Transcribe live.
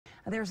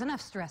There's enough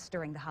stress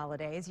during the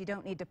holidays. You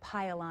don't need to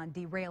pile on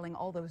derailing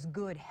all those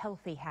good,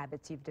 healthy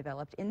habits you've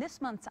developed. In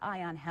this month's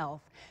Eye on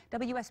Health,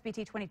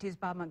 WSBT-22's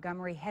Bob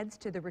Montgomery heads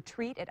to the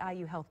retreat at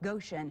IU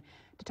Health-Goshen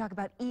to talk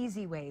about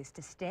easy ways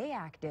to stay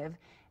active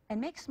and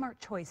make smart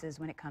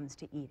choices when it comes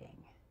to eating.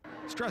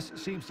 Stress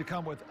seems to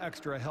come with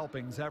extra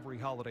helpings every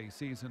holiday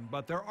season,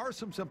 but there are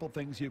some simple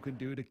things you can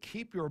do to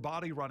keep your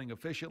body running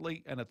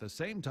efficiently and at the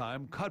same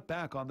time cut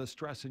back on the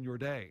stress in your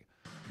day.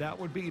 That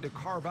would be to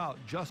carve out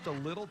just a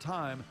little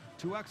time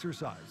to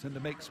exercise and to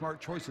make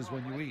smart choices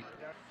when you eat.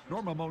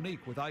 Norma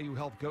Monique with IU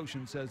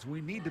Health-Goshen says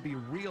we need to be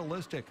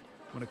realistic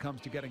when it comes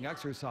to getting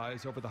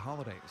exercise over the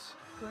holidays.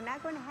 We're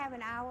not going to have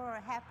an hour or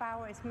a half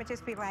hour as much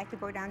as we like to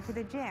go down to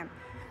the gym.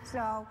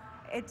 So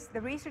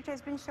the research has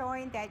been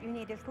showing that you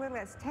need as little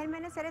as 10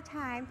 minutes at a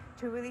time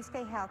to really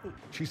stay healthy.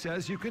 She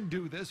says you can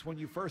do this when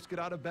you first get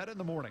out of bed in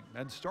the morning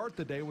and start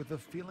the day with a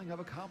feeling of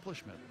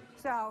accomplishment.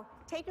 So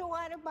take your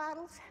water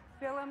bottles,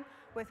 fill them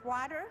with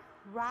water,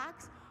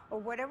 rocks, or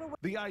whatever.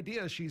 The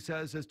idea, she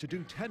says, is to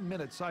do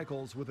 10-minute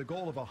cycles with a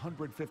goal of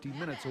 150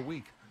 minutes a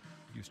week.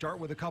 You start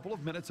with a couple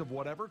of minutes of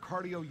whatever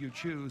cardio you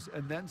choose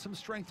and then some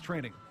strength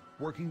training,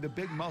 working the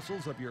big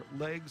muscles of your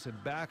legs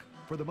and back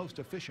for the most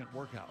efficient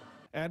workout.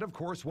 And of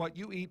course, what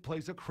you eat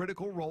plays a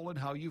critical role in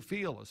how you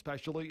feel,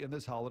 especially in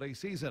this holiday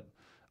season.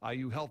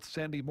 IU Health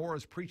Sandy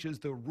Morris preaches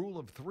the rule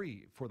of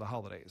 3 for the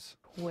holidays,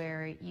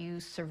 where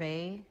you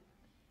survey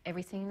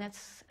everything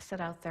that's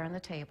set out there on the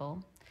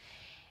table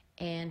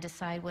and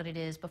decide what it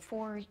is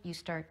before you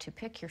start to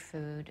pick your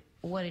food,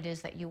 what it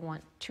is that you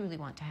truly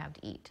want to have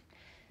to eat.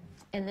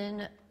 And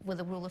then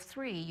with a rule of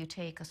 3, you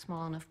take a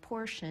small enough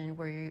portion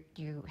where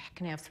you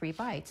can have 3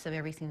 bites of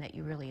everything that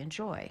you really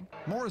enjoy.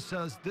 Morris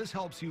says this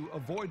helps you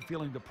avoid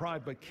feeling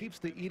deprived but keeps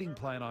the eating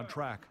plan on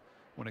track.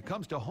 When it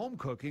comes to home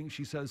cooking,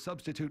 she says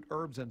substitute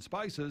herbs and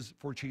spices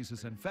for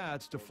cheeses and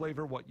fats to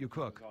flavor what you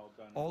cook.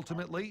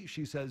 Ultimately,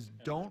 she says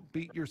don't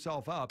beat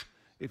yourself up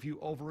if you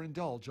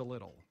overindulge a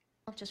little.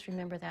 Just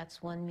remember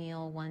that's one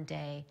meal, one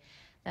day.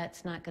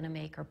 That's not going to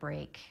make or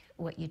break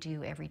what you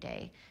do every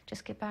day.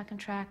 Just get back on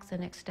track the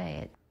next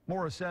day.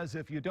 Morris says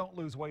if you don't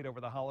lose weight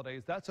over the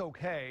holidays, that's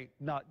okay.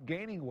 Not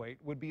gaining weight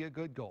would be a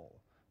good goal.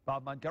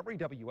 Bob Montgomery,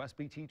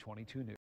 WSBT 22 News.